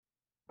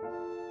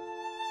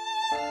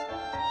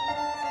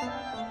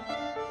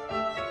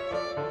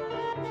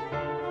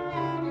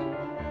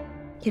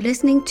You're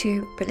listening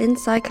to Berlin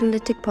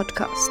Psychoanalytic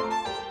Podcast.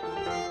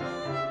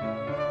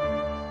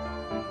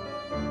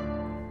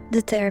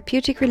 The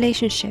Therapeutic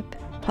Relationship,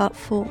 Part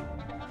 4.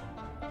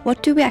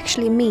 What do we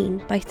actually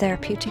mean by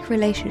therapeutic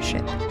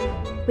relationship?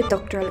 With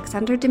Dr.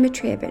 Aleksandar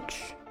Dimitrijevic.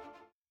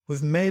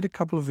 We've made a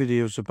couple of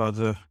videos about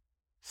the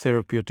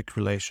therapeutic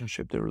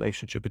relationship, the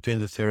relationship between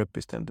the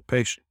therapist and the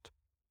patient.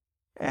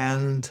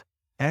 And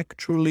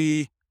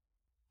actually,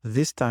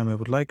 this time I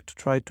would like to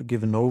try to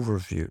give an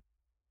overview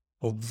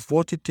of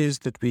what it is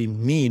that we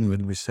mean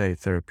when we say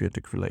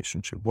therapeutic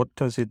relationship. What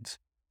does it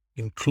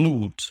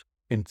include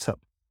in itself?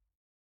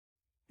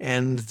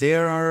 And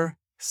there are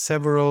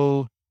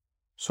several,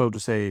 so to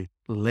say,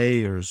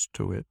 layers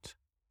to it,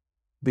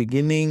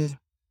 beginning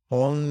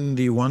on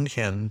the one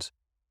hand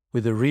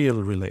with a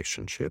real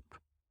relationship,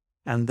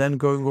 and then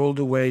going all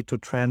the way to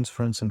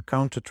transference and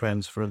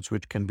countertransference,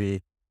 which can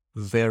be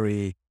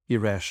very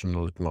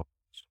irrational at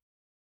moments.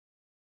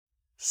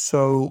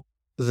 So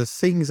the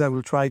things I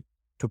will try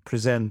to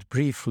present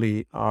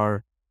briefly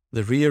are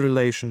the real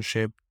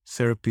relationship,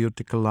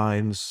 therapeutic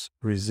alliance,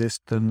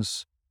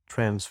 resistance,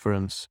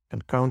 transference,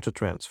 and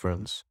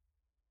countertransference.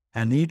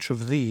 And each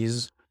of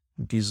these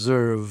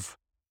deserve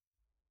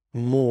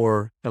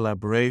more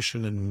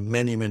elaboration, and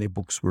many, many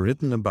books were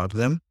written about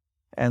them.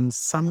 And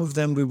some of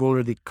them we've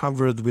already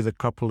covered with a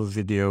couple of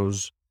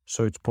videos,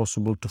 so it's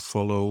possible to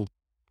follow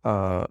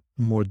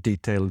more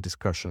detailed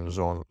discussions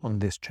on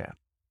this channel.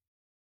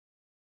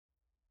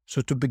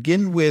 So to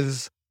begin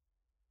with,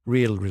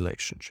 real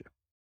relationship.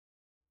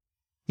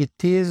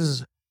 It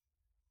is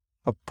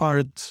a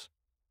part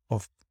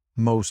of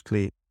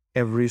mostly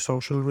every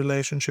social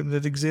relationship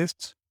that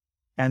exists,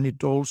 and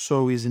it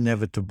also is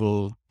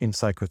inevitable in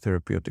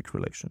psychotherapeutic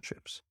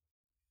relationships.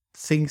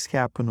 Things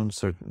happen on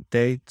certain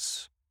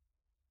dates,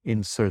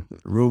 in certain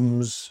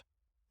rooms.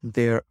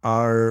 There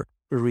are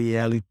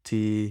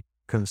reality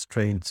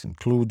constraints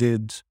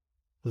included,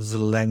 the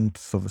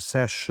length of a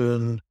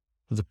session,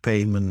 the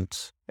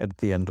payment at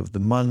the end of the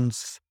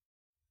month.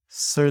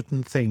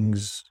 Certain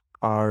things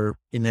are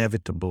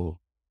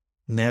inevitable,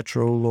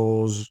 natural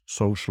laws,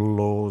 social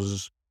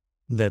laws,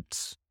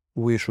 that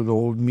we should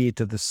all meet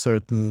at a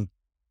certain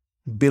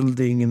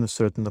building, in a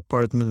certain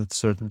apartment at a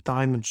certain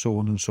time, and so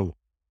on and so on.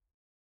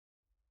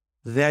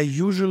 There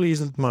usually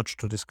isn't much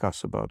to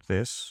discuss about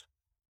this.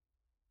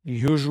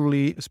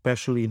 Usually,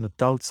 especially in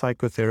adult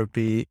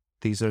psychotherapy,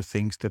 these are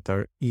things that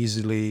are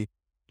easily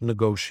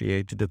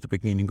negotiated at the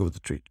beginning of the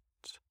treatment.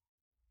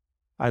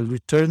 I'll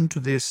return to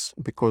this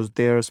because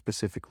there are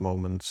specific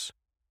moments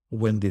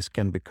when this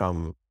can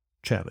become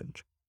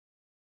challenging.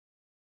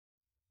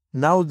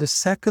 Now, the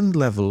second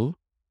level,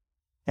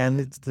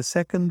 and it's the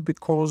second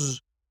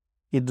because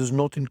it does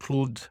not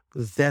include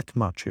that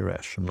much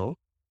irrational,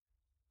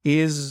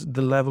 is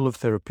the level of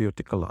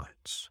therapeutic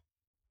alliance.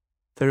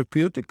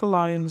 Therapeutic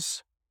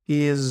alliance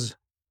is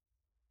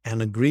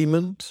an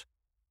agreement,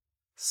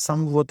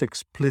 somewhat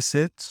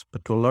explicit,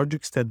 but to a large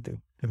extent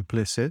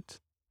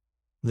implicit,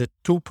 that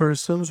two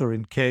persons, or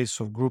in case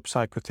of group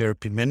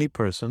psychotherapy, many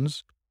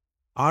persons,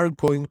 are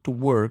going to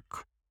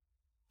work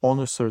on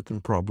a certain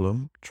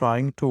problem,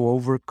 trying to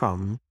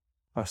overcome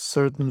a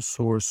certain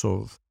source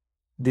of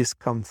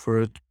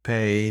discomfort,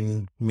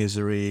 pain,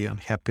 misery,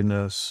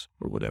 unhappiness,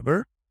 or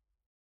whatever,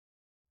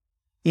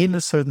 in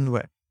a certain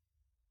way.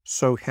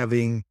 So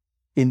having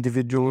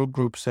individual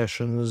group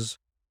sessions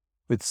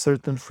with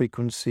certain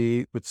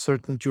frequency, with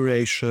certain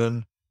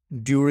duration,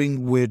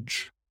 during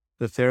which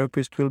the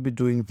therapist will be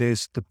doing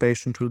this, the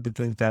patient will be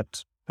doing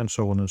that, and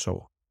so on and so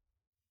on.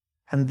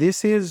 And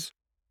this is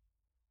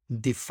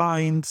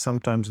defined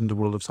sometimes in the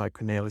world of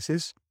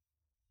psychoanalysis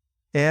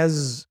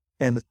as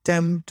an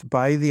attempt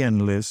by the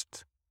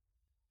analyst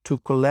to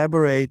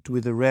collaborate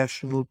with the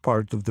rational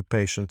part of the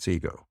patient's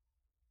ego.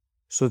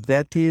 So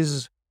that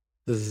is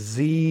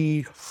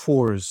the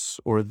force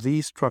or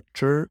the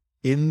structure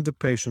in the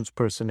patient's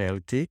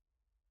personality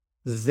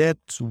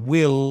that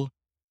will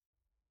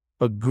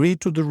agree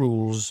to the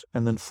rules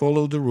and then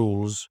follow the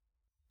rules,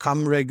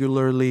 come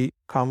regularly,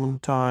 come on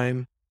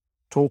time,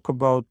 talk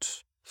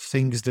about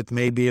things that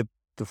maybe at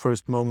the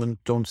first moment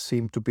don't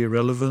seem to be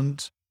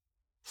relevant,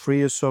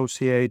 free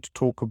associate,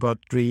 talk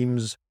about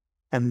dreams,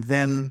 and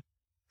then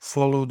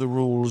follow the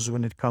rules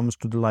when it comes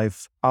to the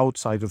life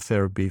outside of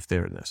therapy if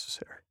they're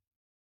necessary.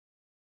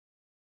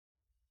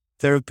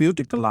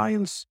 Therapeutic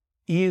alliance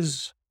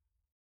is,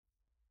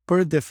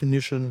 per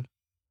definition,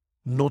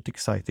 not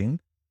exciting,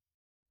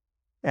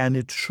 and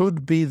it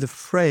should be the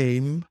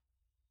frame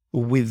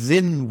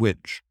within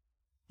which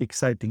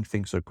exciting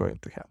things are going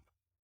to happen.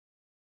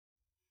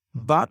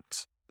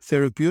 But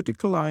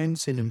therapeutic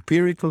alliance in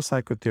empirical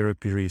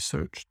psychotherapy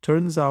research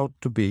turns out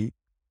to be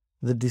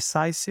the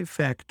decisive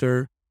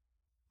factor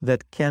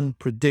that can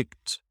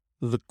predict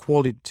the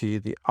quality,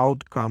 the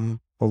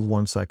outcome of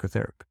one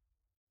psychotherapy.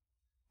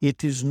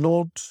 It is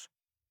not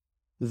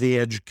the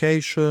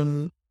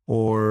education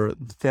or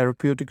the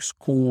therapeutic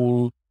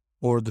school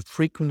or the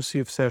frequency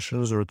of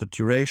sessions or the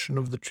duration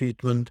of the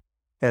treatment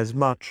as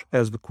much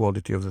as the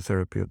quality of the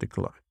therapeutic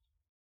alliance.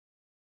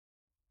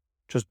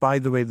 Just by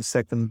the way, the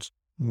second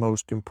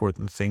most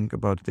important thing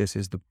about this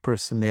is the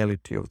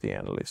personality of the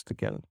analyst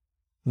again,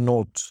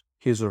 not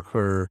his or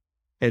her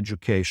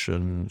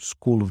education,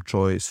 school of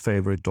choice,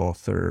 favorite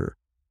author,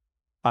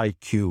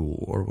 IQ,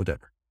 or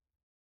whatever.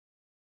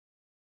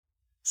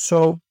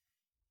 So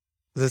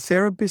the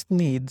therapist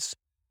needs,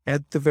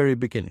 at the very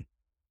beginning,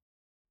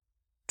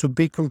 to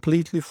be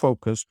completely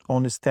focused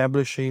on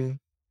establishing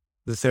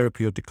the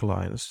therapeutic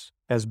alliance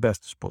as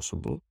best as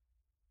possible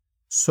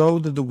so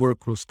that the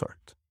work will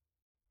start.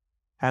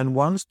 And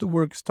once the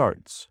work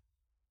starts,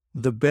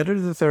 the better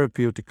the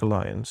therapeutic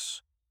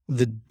alliance,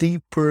 the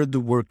deeper the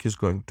work is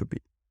going to be.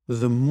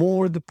 The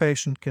more the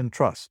patient can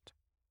trust.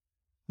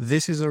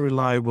 This is a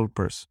reliable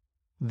person.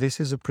 This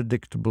is a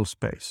predictable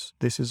space.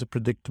 This is a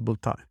predictable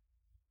time.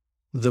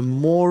 The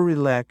more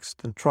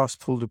relaxed and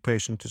trustful the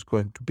patient is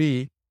going to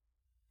be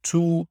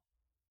to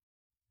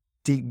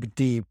dig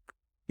deep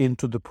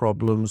into the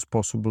problems,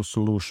 possible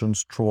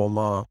solutions,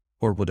 trauma,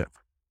 or whatever.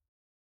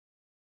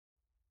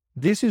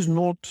 This is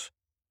not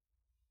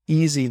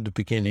easy in the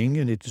beginning,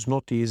 and it is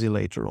not easy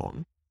later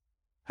on.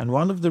 And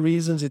one of the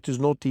reasons it is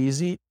not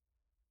easy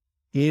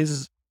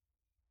is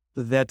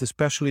that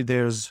especially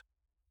there's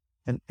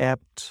an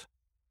apt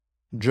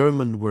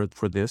German word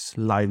for this,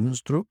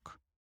 Leidensdruck.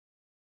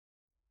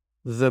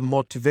 The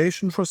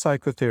motivation for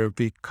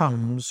psychotherapy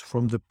comes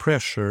from the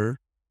pressure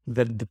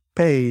that the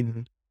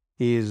pain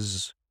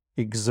is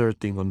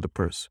exerting on the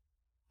person.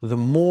 The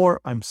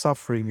more I'm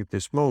suffering at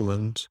this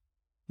moment,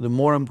 the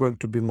more I'm going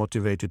to be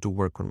motivated to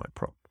work on my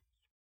problem.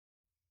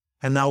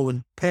 And now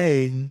when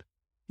pain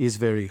is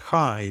very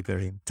high,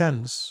 very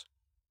intense,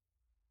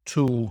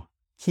 to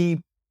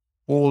keep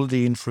all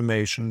the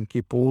information,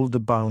 keep all the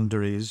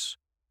boundaries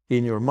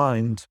in your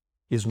mind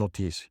is not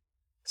easy.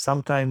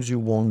 Sometimes you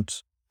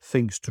want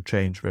things to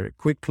change very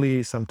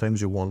quickly.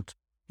 Sometimes you want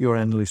your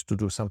analyst to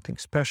do something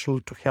special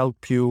to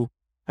help you,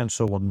 and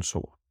so on and so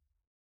on.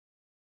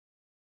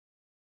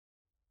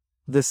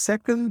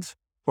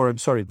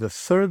 The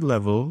third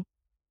level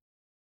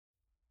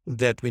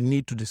that we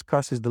need to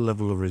discuss is the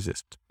level of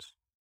resistance.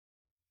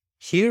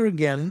 Here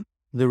again,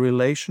 the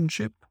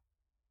relationship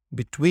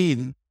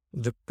between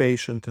the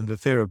patient and the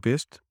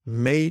therapist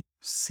may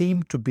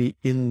seem to be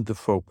in the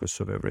focus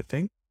of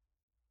everything.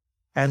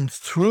 And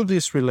through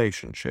this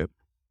relationship,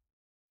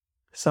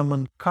 some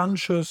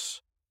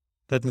unconscious,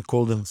 let me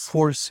call them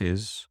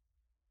forces,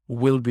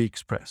 will be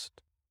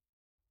expressed.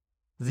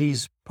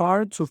 These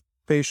parts of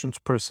patient's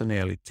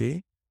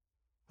personality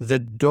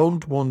that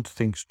don't want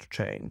things to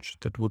change,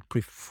 that would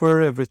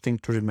prefer everything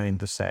to remain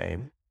the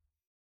same,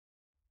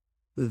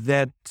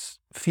 that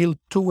feel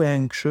too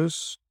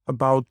anxious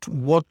about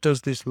what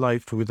does this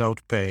life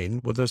without pain,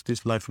 what does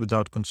this life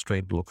without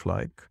constraint look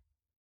like.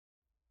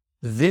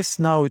 This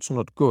now it's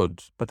not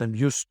good, but I'm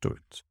used to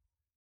it.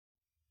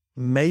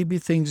 Maybe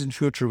things in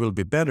future will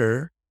be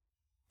better,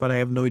 but I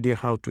have no idea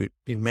how to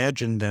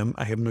imagine them.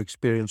 I have no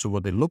experience of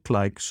what they look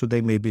like, so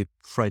they may be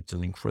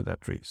frightening for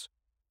that reason.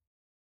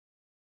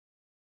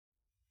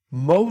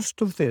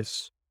 Most of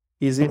this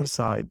is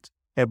inside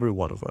every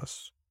one of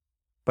us,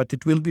 but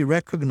it will be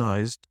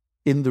recognized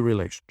in the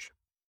relationship.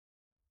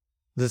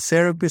 The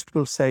therapist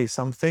will say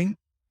something,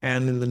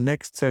 and in the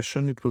next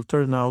session, it will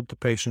turn out the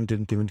patient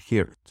didn't even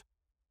hear it.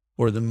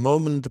 Or the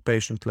moment the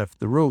patient left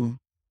the room,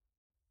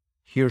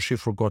 he or she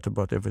forgot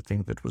about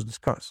everything that was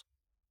discussed.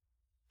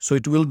 So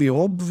it will be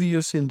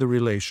obvious in the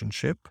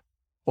relationship,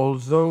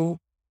 although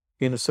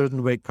in a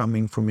certain way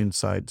coming from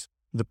inside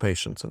the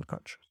patient's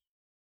unconscious.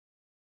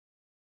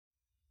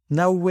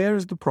 Now, where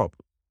is the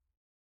problem?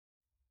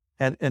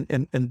 And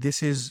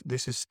this is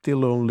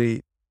still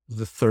only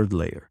the third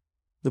layer.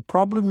 The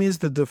problem is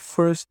that the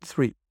first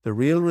three, the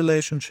real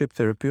relationship,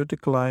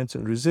 therapeutic alliance,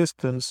 and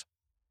resistance,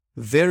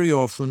 very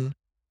often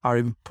are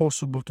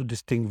impossible to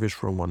distinguish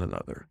from one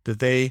another. That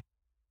they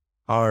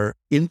are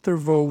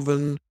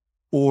interwoven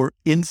or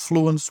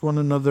influence one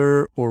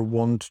another or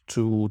want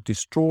to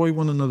destroy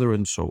one another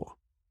and so on.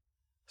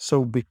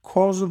 So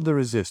because of the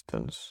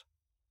resistance,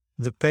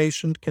 the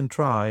patient can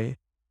try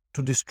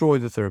to destroy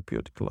the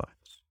therapeutic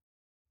alliance.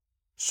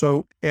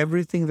 So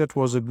everything that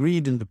was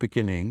agreed in the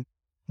beginning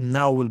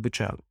now will be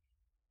challenged.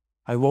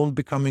 I won't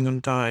be coming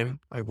on time.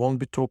 I won't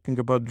be talking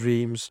about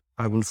dreams.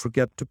 I will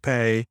forget to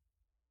pay.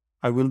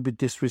 I will be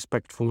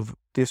disrespectful of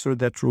this or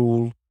that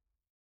rule.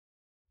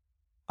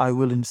 I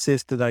will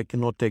insist that I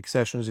cannot take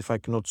sessions if I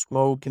cannot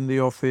smoke in the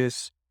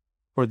office,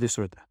 or this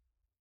or that.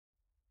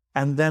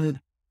 And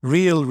then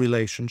real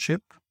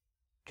relationship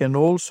can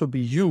also be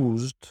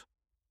used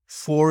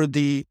for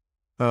the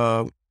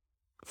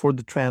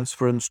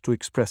transference to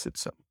express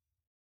itself.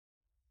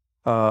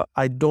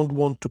 I don't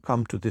want to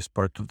come to this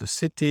part of the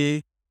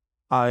city.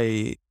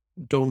 I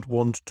don't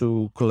want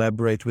to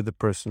collaborate with a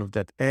person of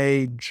that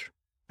age,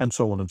 and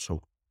so on and so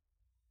on.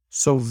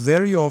 So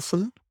very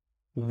often,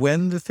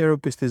 when the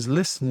therapist is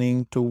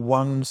listening to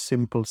one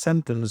simple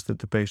sentence that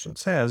the patient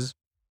says,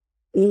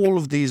 all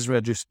of these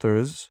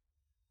registers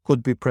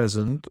could be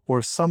present,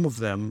 or some of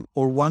them,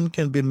 or one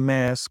can be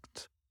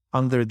masked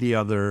under the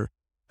other,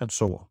 and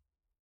so on.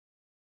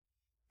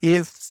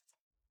 If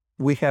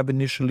we have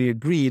initially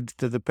agreed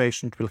that the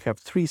patient will have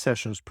 3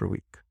 sessions per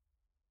week.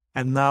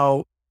 And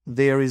now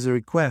there is a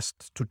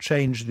request to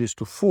change this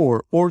to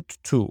 4 or to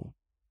 2.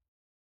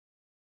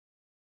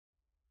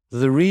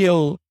 The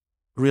real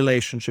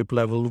relationship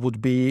level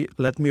would be,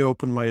 let me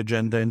open my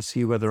agenda and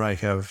see whether I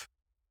have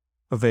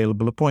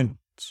available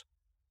appointments.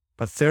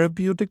 But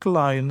therapeutic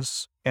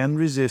alliance and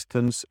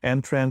resistance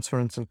and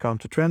transference and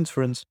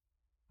countertransference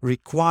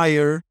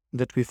require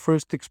that we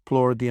first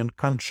explore the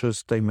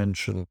unconscious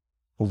dimension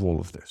of all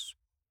of this.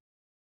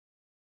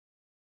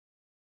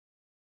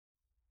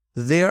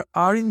 There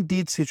are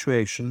indeed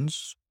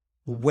situations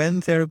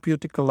when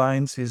therapeutic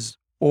alliance is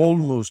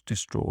almost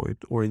destroyed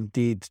or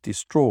indeed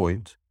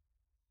destroyed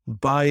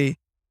by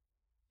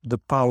the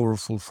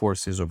powerful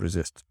forces of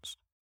resistance.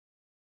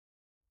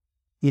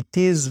 It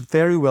is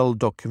very well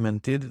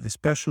documented,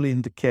 especially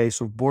in the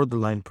case of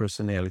borderline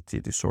personality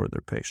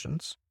disorder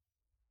patients.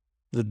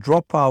 The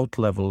dropout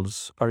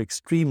levels are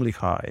extremely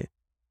high,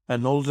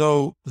 and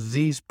although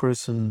these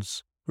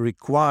persons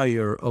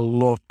require a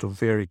lot of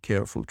very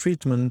careful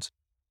treatment,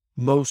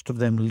 most of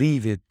them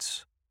leave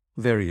it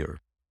very early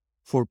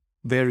for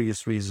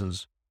various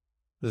reasons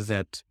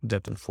that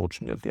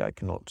unfortunately I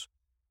cannot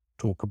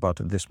talk about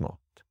at this moment.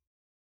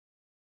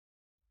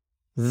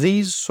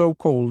 These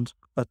so-called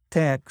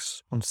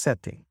attacks on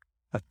setting,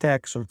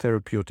 attacks on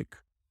therapeutic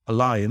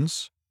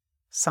alliance,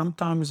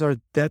 sometimes are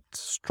that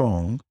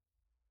strong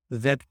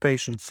that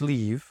patients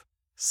leave,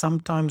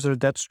 sometimes are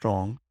that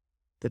strong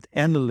that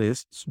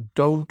analysts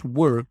don't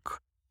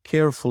work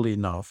carefully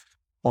enough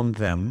on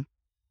them,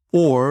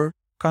 or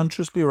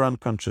consciously or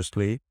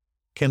unconsciously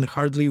can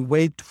hardly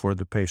wait for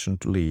the patient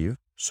to leave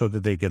so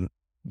that they can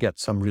get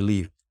some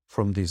relief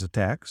from these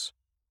attacks.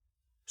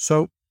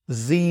 So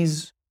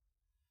these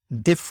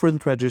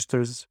different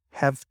registers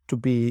have to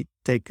be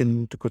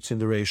taken into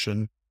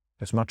consideration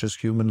as much as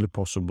humanly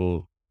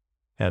possible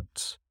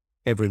at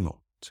every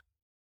moment.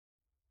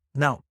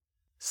 Now,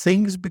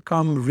 things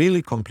become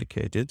really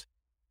complicated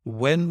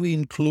when we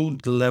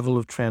include the level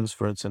of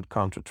transference and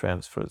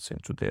countertransference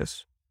into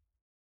this.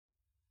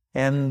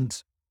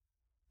 And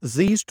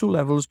these 2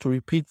 levels, to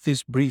repeat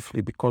this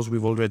briefly, because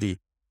we've already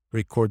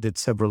recorded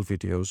several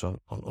videos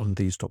on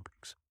these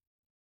topics.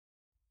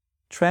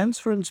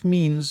 Transference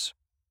means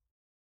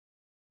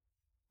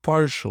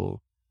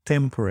partial,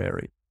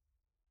 temporary,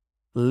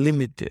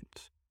 limited,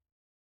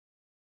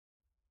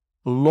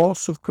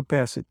 loss of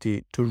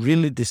capacity to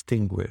really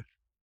distinguish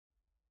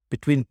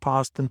between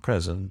past and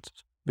present,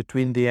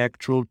 between the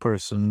actual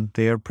person,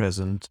 their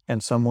present,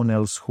 and someone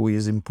else who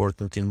is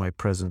important in my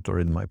present or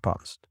in my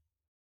past.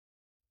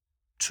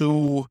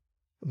 To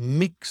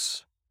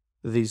mix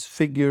these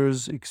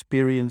figures,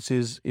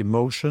 experiences,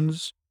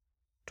 emotions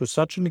to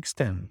such an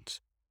extent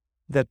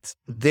that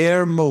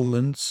there are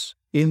moments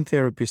in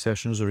therapy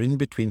sessions or in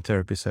between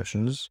therapy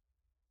sessions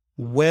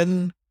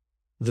when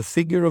the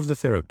figure of the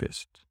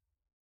therapist,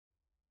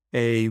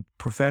 a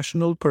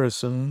professional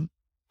person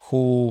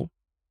who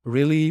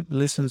really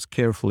listens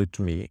carefully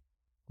to me,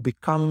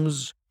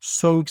 becomes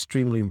so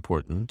extremely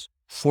important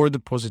for the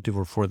positive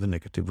or for the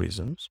negative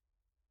reasons,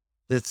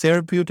 that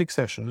therapeutic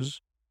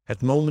sessions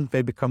at moment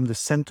may become the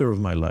center of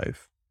my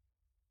life,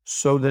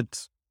 so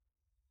that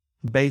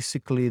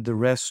basically the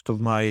rest of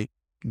my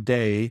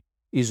day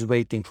is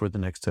waiting for the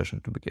next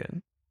session to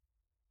begin.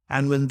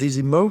 And when these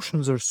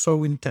emotions are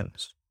so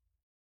intense,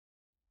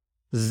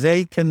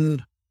 they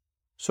can,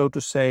 so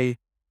to say,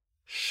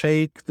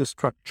 shake the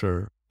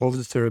structure of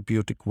the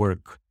therapeutic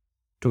work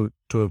to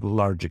a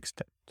large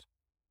extent.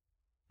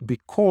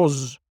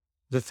 Because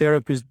the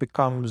therapist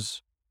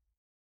becomes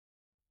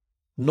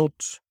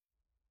not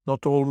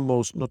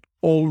almost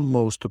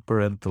a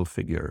parental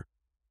figure,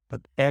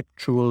 but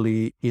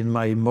actually in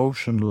my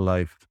emotional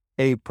life,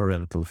 a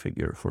parental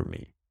figure for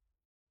me.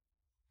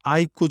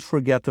 I could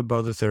forget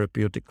about the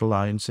therapeutic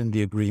alliance and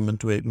the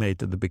agreement we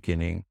made at the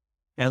beginning,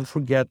 and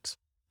forget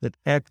that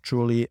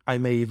actually I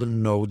may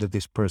even know that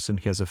this person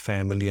has a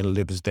family and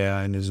lives there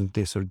and isn't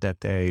this or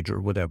that age or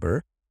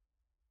whatever,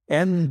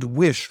 and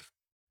wish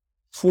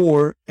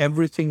for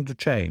everything to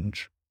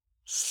change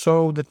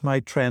so that my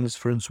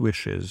transference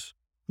wishes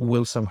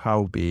will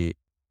somehow be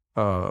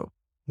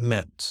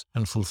met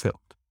and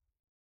fulfilled.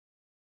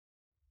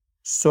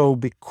 So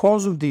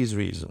because of these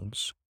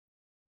reasons,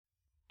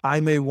 I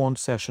may want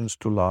sessions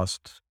to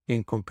last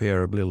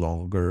incomparably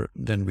longer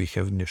than we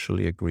have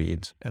initially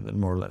agreed, and then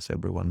more or less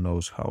everyone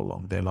knows how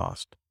long they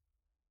last.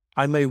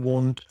 I may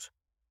want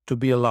to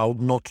be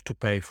allowed not to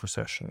pay for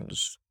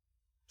sessions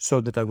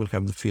so that I will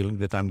have the feeling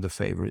that I'm the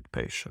favorite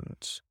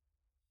patient,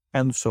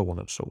 and so on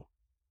and so on.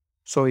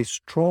 So a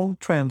strong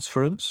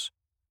transference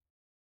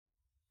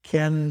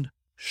can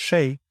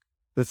shake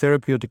the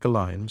therapeutic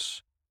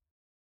alliance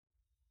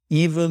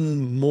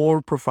even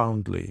more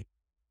profoundly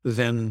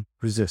than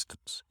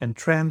resistance. And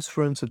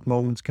transference at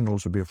moments can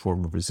also be a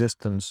form of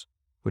resistance,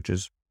 which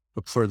is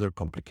a further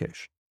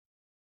complication.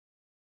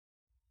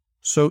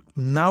 So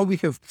now we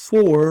have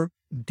 4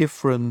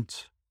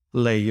 different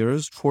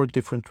layers, 4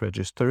 different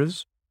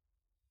registers.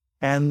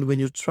 And when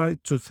you try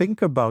to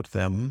think about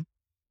them,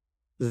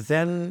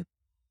 then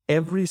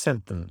every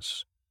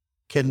sentence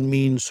can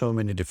mean so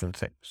many different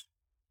things.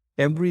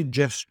 Every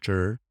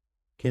gesture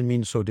can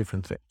mean so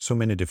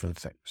many different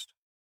things.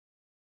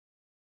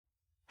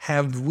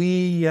 Have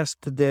we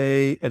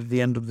yesterday at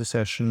the end of the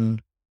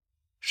session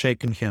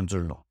shaken hands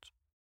or not?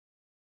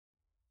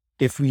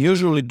 If we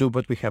usually do,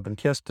 but we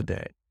haven't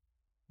yesterday,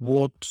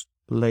 what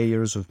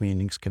layers of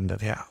meanings can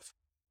that have?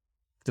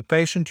 The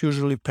patient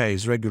usually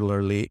pays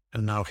regularly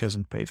and now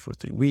hasn't paid for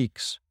 3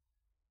 weeks.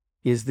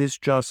 Is this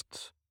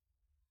just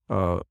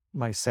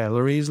my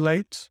salary is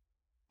late?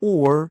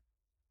 Or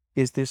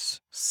is this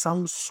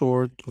some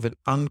sort of an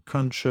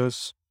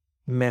unconscious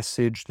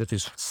message that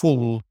is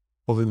full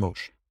of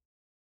emotion?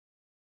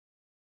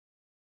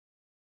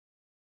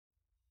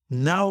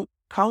 Now,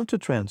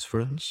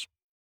 countertransference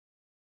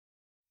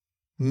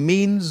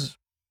means,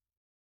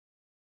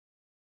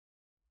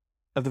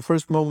 at the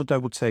first moment, I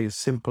would say a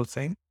simple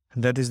thing,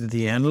 and that is that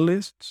the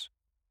analysts,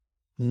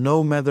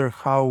 no matter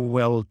how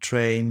well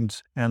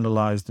trained,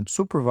 analyzed, and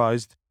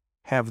supervised,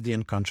 have the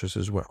unconscious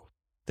as well.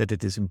 That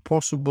it is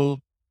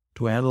impossible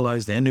to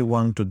analyze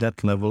anyone to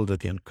that level that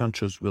the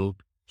unconscious will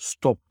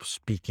stop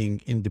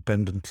speaking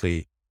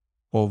independently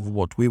of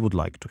what we would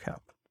like to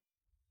have.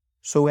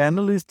 So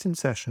analysts in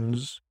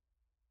sessions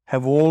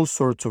have all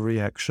sorts of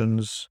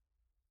reactions,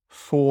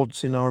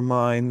 thoughts in our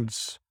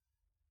minds,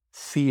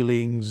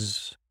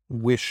 feelings,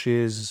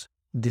 wishes,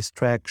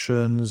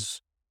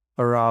 distractions,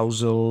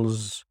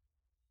 arousals,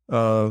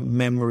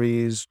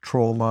 memories,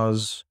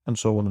 traumas, and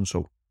so on and so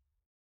on.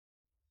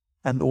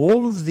 And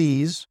all of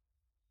these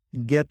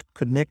get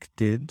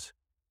connected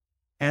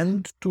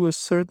and to a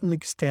certain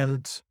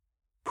extent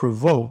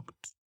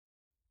provoked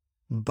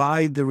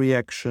by the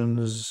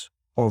reactions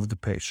of the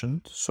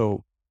patient.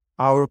 So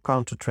our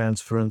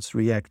countertransference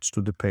reacts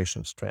to the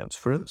patient's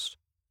transference,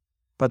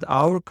 but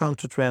our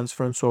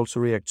countertransference also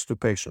reacts to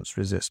patient's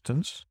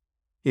resistance.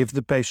 If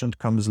the patient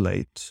comes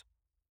late,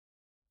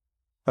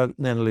 an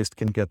analyst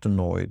can get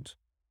annoyed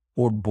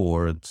or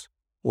bored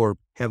or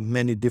have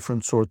many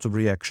different sorts of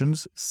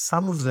reactions,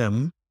 some of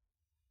them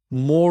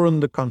more on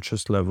the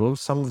conscious level,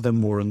 some of them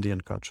more on the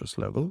unconscious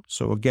level.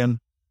 So again,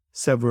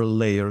 several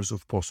layers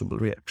of possible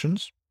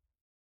reactions.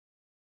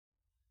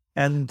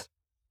 And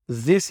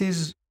this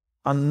is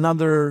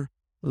another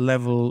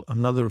level,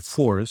 another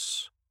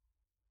force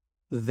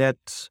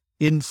that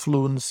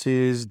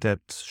influences,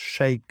 that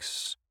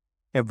shakes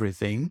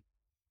everything,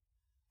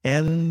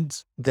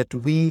 and that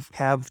we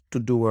have to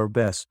do our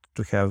best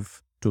to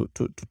have to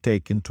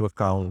take into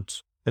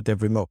account at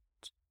every moment.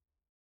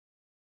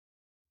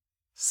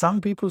 Some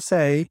people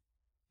say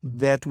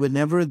that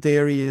whenever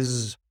there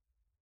is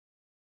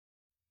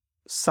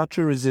such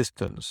a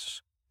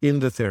resistance in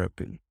the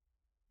therapy,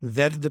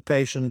 that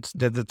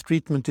the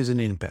treatment is an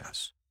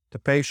impasse. The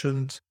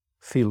patient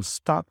feels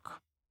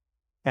stuck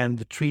and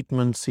the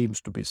treatment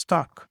seems to be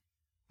stuck.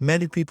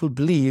 Many people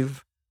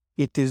believe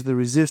it is the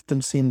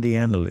resistance in the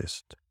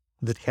analyst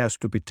that has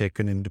to be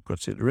taken into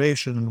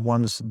consideration. And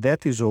once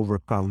that is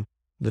overcome,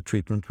 the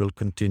treatment will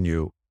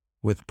continue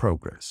with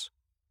progress.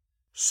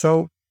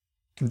 So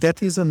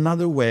that is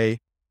another way,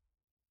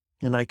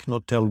 and I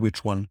cannot tell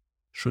which one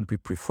should be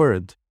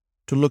preferred,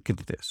 to look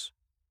at this.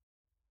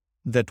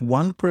 That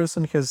one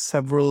person has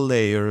several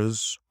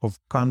layers of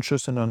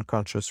conscious and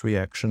unconscious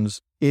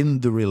reactions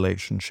in the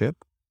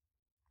relationship,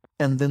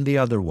 and then the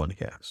other one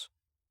has.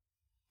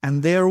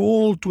 And they're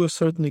all to a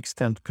certain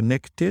extent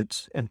connected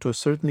and to a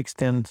certain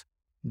extent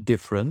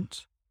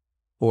different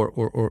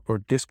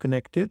or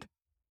disconnected.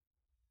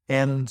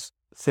 And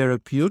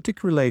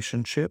therapeutic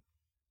relationship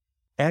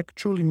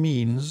actually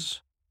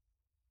means,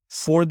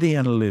 for the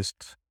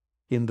analyst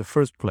in the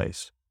first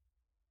place,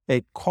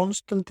 a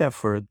constant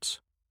effort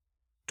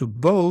to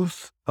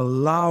both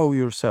allow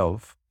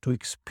yourself to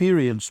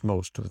experience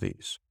most of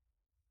these.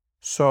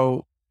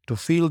 So to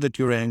feel that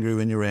you're angry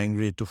when you're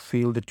angry, to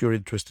feel that you're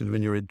interested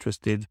when you're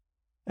interested,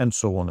 and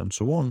so on and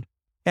so on.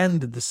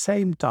 And at the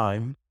same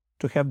time,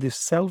 to have this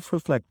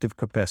self-reflective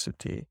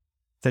capacity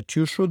that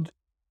you should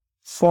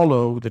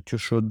follow, that you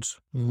should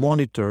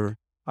monitor,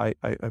 I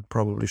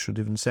probably should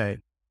even say,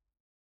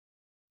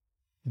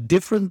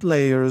 different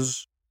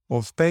layers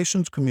of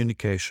patient's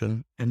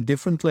communication and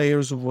different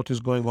layers of what is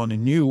going on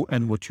in you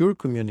and what you're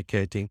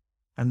communicating,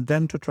 and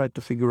then to try to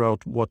figure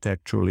out what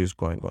actually is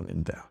going on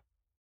in there.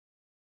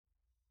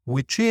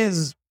 Which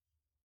is,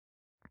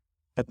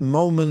 at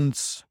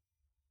moments,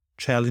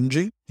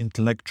 challenging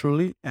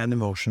intellectually and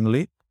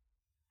emotionally,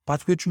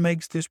 but which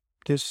makes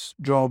this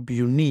job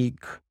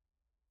unique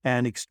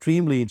and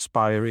extremely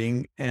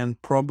inspiring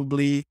and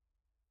probably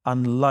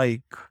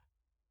unlike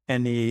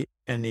any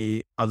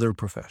other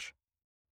profession.